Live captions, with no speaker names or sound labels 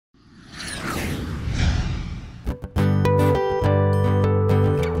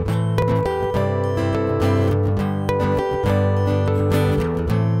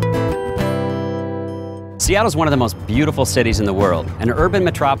Seattle's one of the most beautiful cities in the world, an urban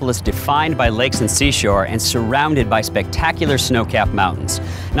metropolis defined by lakes and seashore and surrounded by spectacular snow-capped mountains.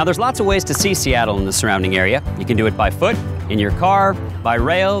 Now, there's lots of ways to see Seattle and the surrounding area. You can do it by foot, in your car, by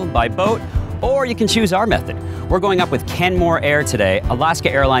rail, by boat, or you can choose our method. We're going up with Kenmore Air today,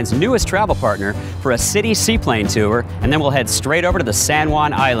 Alaska Airlines' newest travel partner, for a city seaplane tour, and then we'll head straight over to the San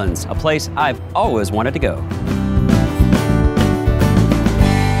Juan Islands, a place I've always wanted to go.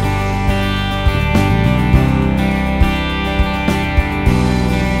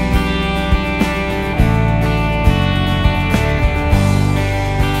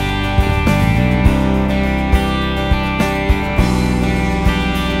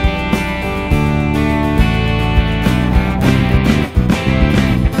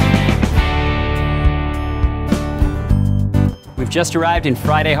 Just arrived in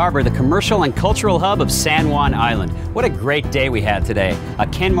Friday Harbor, the commercial and cultural hub of San Juan Island. What a great day we had today. A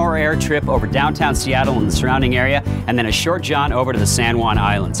Kenmore Air trip over downtown Seattle and the surrounding area, and then a short jaunt over to the San Juan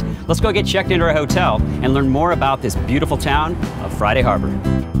Islands. Let's go get checked into our hotel and learn more about this beautiful town of Friday Harbor.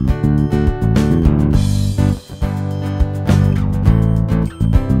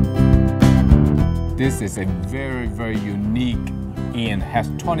 This is a very, very unique inn. Has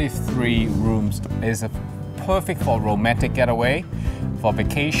 23 rooms. It's perfect for romantic getaway, for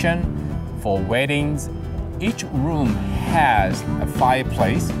vacation, for weddings. Each room has a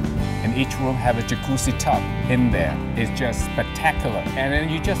fireplace and each room has a jacuzzi tub in there. It's just spectacular. And then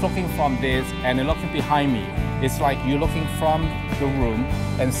you're just looking from this and then looking behind me. It's like you're looking from the room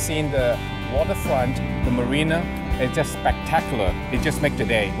and seeing the waterfront, the marina. It's just spectacular. It just makes the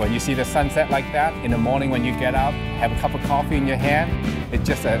day. When you see the sunset like that, in the morning when you get out, have a cup of coffee in your hand, it's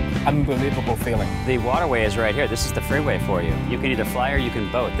just an unbelievable feeling. The waterway is right here. This is the freeway for you. You can either fly or you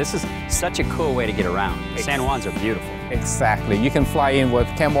can boat. This is such a cool way to get around. San Juans are beautiful. Exactly. You can fly in with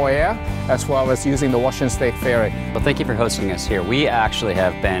Kenmore Air as well as using the Washington State Ferry. Well, thank you for hosting us here. We actually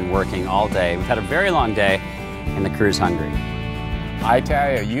have been working all day. We've had a very long day and the crew's hungry. I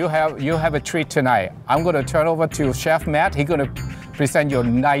tell you, you have a treat tonight. I'm going to turn over to Chef Matt. He's going to present you a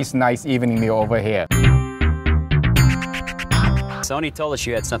nice evening meal over here. Sony told us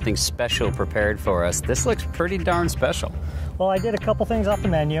you had something special prepared for us. This looks pretty darn special. Well, I did a couple things off the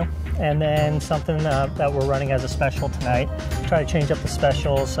menu, and then something that we're running as a special tonight. Try to change up the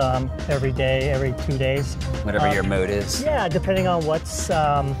specials every day, every 2 days. Whatever your mood is. Yeah, depending on what's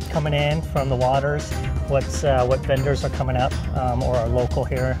coming in from the waters, what vendors are coming up or are local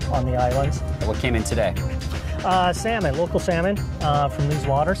here on the islands. What came in today? Salmon, local salmon from these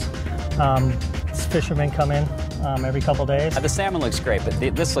waters. Fishermen come in every couple days. The salmon looks great, but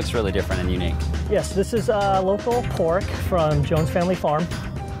this looks really different and unique. Yes, this is local pork from Jones Family Farm.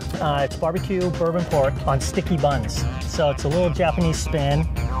 It's barbecue bourbon pork on sticky buns. So it's a little Japanese spin,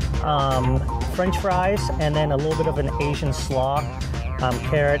 French fries, and then a little bit of an Asian slaw,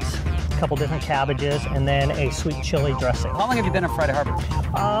 carrots, a couple different cabbages, and then a sweet chili dressing. How long have you been at Friday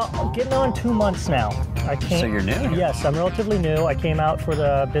Harbor? Getting on 2 months now. So you're new? Yes, I'm relatively new. I came out for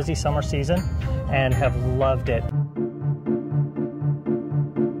the busy summer season and have loved it.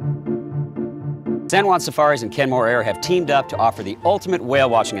 San Juan Safaris and Kenmore Air have teamed up to offer the ultimate whale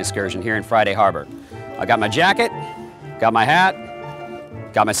watching excursion here in Friday Harbor. I got my jacket, got my hat,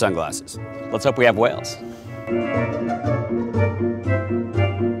 got my sunglasses. Let's hope we have whales.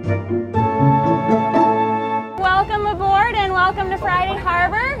 Welcome aboard and welcome to Friday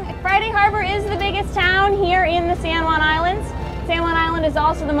Harbor. Friday Harbor is the biggest town here in the San Juan Islands. San Juan Island is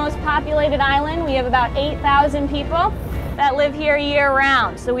also the most populated island. We have about 8,000 people that live here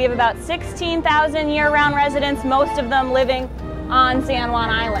year-round. So we have about 16,000 year-round residents, most of them living on San Juan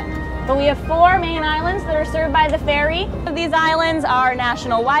Island. But we have 4 main islands that are served by the ferry. These islands are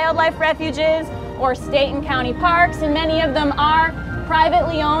national wildlife refuges or state and county parks, and many of them are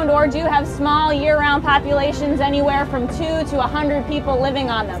privately owned or do have small year-round populations, anywhere from 2 to 100 people living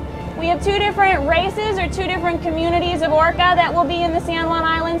on them. We have 2 different races or 2 different communities of orca that will be in the San Juan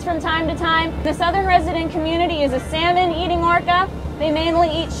Islands from time to time. The southern resident community is a salmon-eating orca. They mainly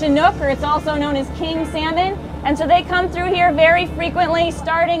eat Chinook, or it's also known as king salmon, and so they come through here very frequently,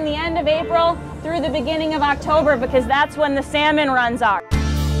 starting the end of April through the beginning of October, because that's when the salmon runs are.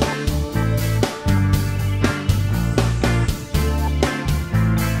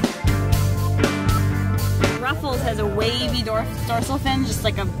 Ruffles has a wavy dorsal fin, just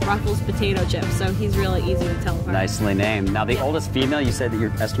like a Ruffles potato chip, so he's really easy to tell apart. Nicely named. Now, the oldest female, you said that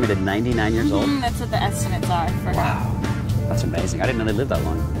you're estimated 99 years old? That's what the estimates are for her. Wow, that's amazing. I didn't know they lived that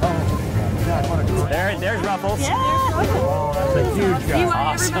long. There's Ruffles. Yeah, Oh, that's a huge guy.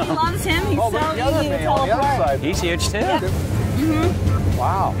 Awesome. Everybody loves him. He's so easy to tell apart. He's huge too. Yep.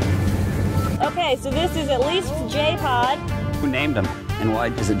 Wow. Okay, so this is at least J-Pod. Who named them? And why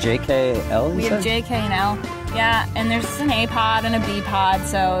is it JKL? We have J, K, and L. Yeah, and there's an A pod and a B pod,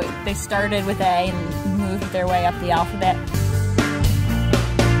 so they started with A and moved their way up the alphabet.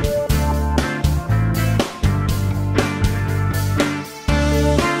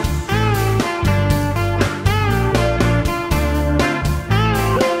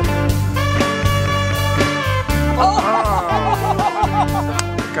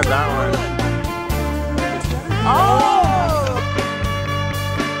 Look at that one.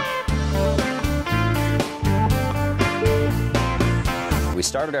 We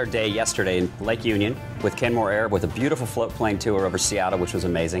started our day yesterday in Lake Union with Kenmore Air with a beautiful float plane tour over Seattle, which was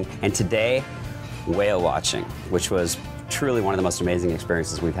amazing. And today, whale watching, which was truly one of the most amazing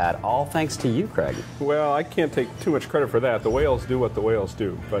experiences we've had, all thanks to you, Craig. Well, I can't take too much credit for that. The whales do what the whales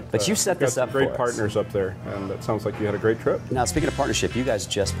do. But you set this up for us. Great partners up there, and it sounds like you had a great trip. Now, speaking of partnership, you guys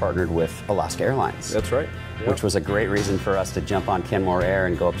just partnered with Alaska Airlines. That's right. Yeah. Which was a great reason for us to jump on Kenmore Air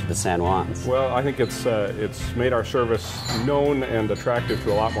and go up to the San Juans. Well, I think it's made our service known and attractive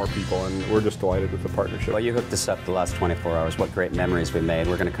to a lot more people, and we're just delighted with the partnership. Well, you hooked us up the last 24 hours. What great memories we made.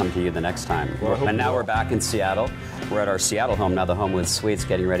 We're going to come to you the next time. Well, and now we're back in Seattle. We're at our Seattle home, now the Homewood Suites,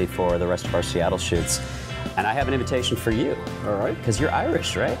 getting ready for the rest of our Seattle shoots. And I have an invitation for you. All right. Because you're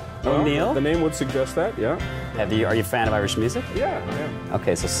Irish, right? Well, O'Neill? the name would suggest that, yeah. Are you a fan of Irish music? Yeah, I am.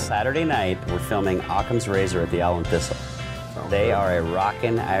 Okay, so Saturday night, we're filming Occam's Razor at the Owl and Thistle. They good. are a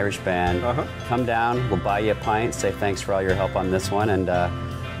rockin' Irish band. Come down, we'll buy you a pint, say thanks for all your help on this one, and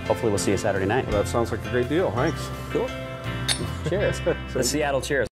hopefully we'll see you Saturday night. Well, that sounds like a great deal. Thanks. Cool. Cheers. The Seattle cheers.